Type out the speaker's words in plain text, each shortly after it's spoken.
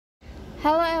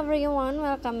Hello everyone,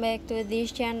 welcome back to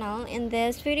this channel. In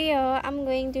this video, I'm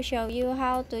going to show you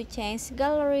how to change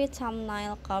gallery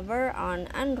thumbnail cover on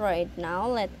Android. Now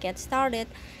let's get started.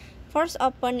 First,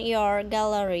 open your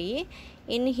gallery.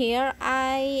 In here,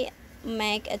 I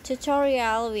make a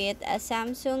tutorial with a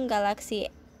Samsung Galaxy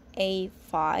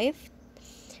A5.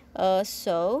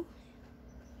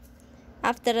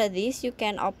 After this, you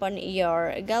can open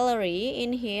your gallery.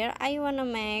 In here, I wanna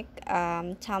make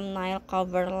thumbnail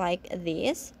cover like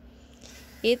this.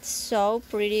 It's so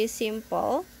pretty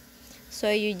simple.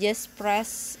 So you just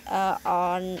press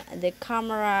on the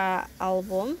camera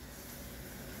album,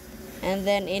 and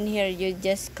then in here you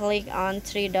just click on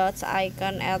three dots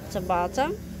icon at the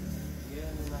bottom.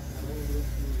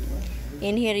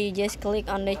 In here you just click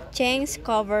on the change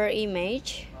cover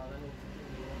image,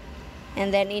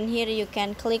 and then in here you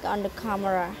can click on the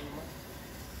camera,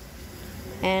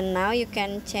 and now you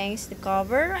can change the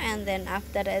cover. And then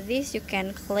after this, you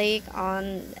can click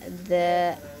on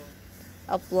the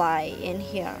apply in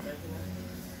here,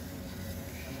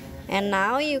 and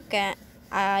now you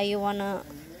wanna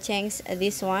change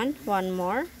this one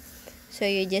more. So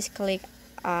you just click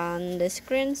on the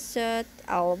screenshot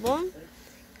album,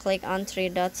 click on three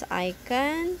dots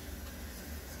icon,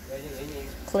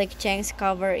 click change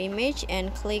cover image,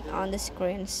 and click on the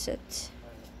screenshot.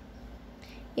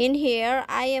 In here,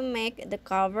 I make the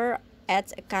cover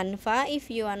at Canva. If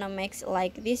you wanna make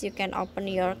like this, you can open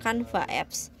your Canva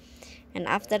apps, and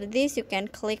after this you can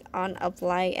click on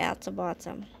apply at the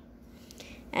bottom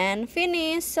and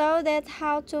finish. So that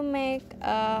how to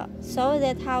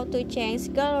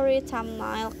change gallery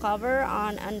thumbnail cover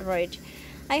on Android.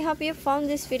 I hope you found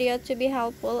this video to be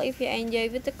helpful. If you enjoy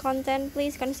with the content,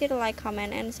 please consider like,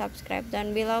 comment, and subscribe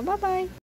down below. Bye bye.